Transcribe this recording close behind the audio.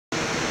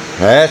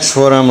That's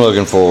what I'm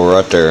looking for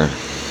right there.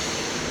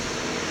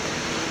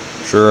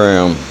 Sure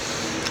am.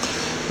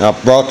 Now,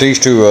 I brought these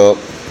two up,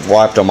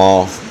 wiped them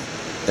off,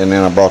 and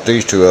then I brought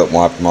these two up and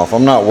wiped them off.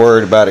 I'm not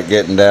worried about it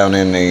getting down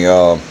in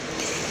the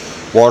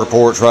water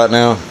ports right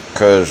now,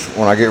 because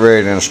when I get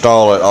ready to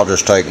install it, I'll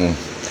just take the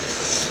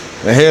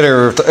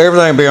header,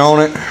 everything be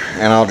on it,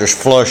 and I'll just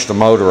flush the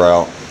motor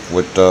out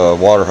with the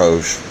water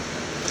hose.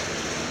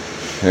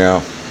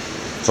 Yeah.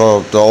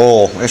 So the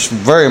oil, it's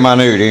very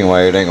minute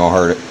anyway, it ain't gonna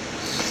hurt it.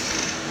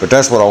 But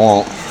that's what I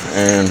want.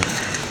 And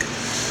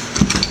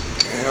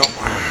you know,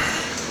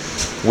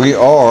 we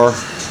are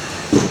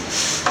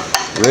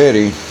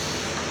ready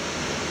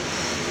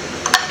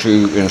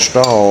to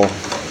install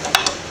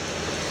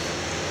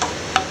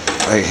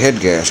a head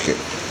gasket.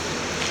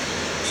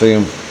 See,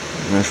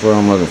 that's what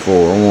I'm looking for.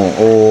 I want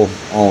oil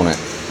on it.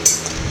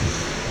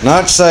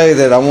 Not to say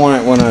that I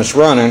want it when it's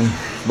running,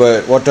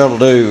 but what that'll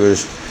do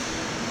is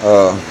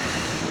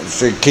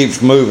it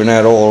keeps moving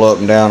that oil up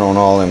and down on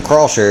all them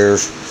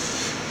crosshairs,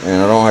 and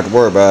I don't have to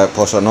worry about it.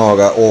 Plus I know I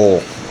got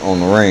oil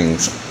on the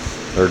rings.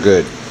 They're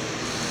good.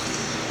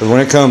 Because when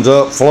it comes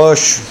up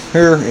flush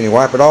here and you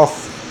wipe it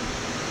off,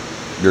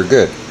 you're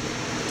good.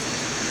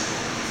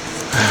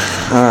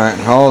 Alright,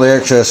 all the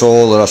excess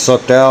oil that I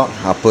sucked out,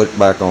 I put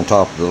back on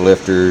top of the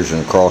lifters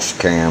and across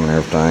the cam and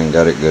everything.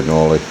 Got it good and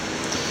oily.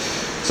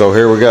 So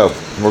here we go.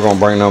 We're going to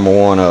bring number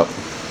one up.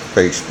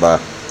 Peace.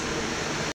 Bye.